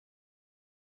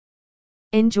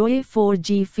Enjoy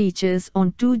 4G features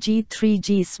on 2G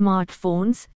 3G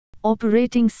smartphones,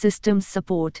 operating system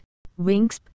support,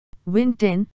 WInXP, Win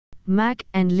 10, Mac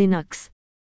and Linux.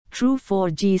 True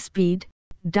 4G speed,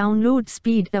 download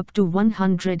speed up to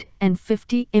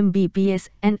 150 Mbps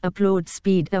and upload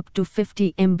speed up to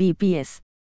 50 Mbps.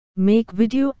 Make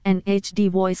video and HD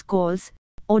voice calls,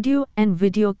 audio and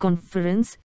video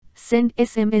conference, send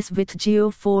SMS with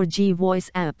Jio 4G voice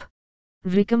app.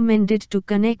 Recommended to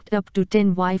connect up to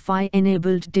 10 Wi-Fi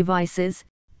enabled devices,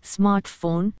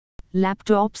 smartphone,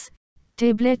 laptops,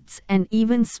 tablets and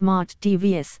even smart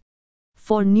TVs.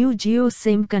 For new Jio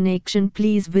SIM connection,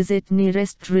 please visit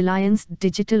nearest Reliance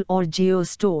Digital or Jio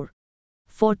store.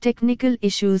 For technical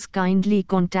issues, kindly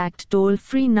contact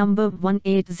toll-free number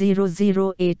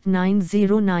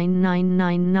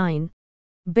 180089099999.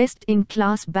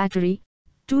 Best-in-class battery,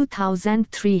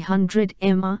 2300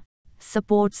 mAh,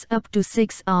 supports up to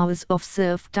 6 hours of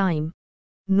surf time.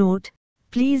 Note: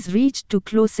 please reach to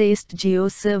closest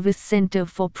Jio Service Center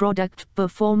for product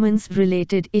performance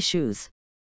related issues.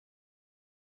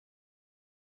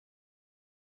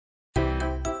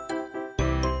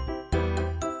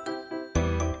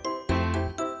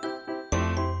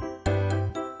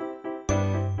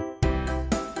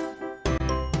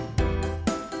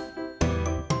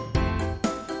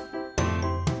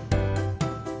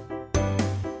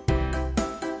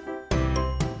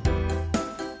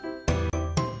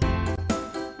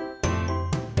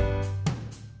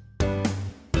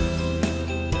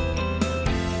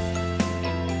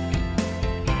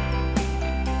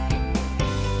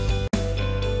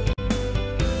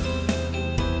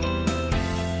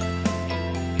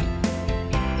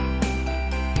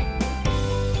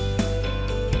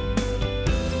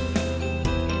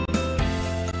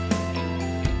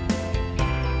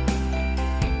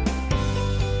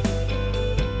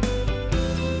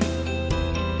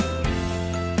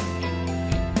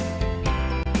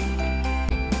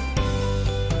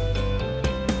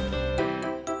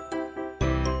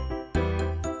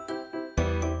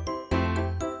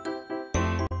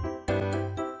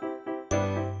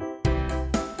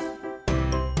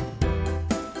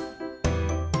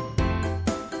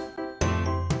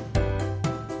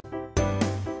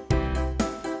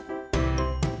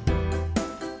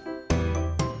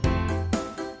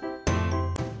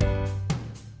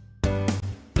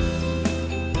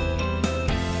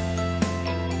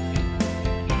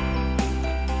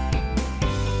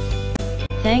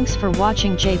 Thanks for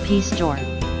watching JP Store.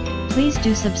 Please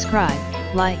do subscribe,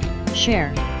 like,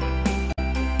 share,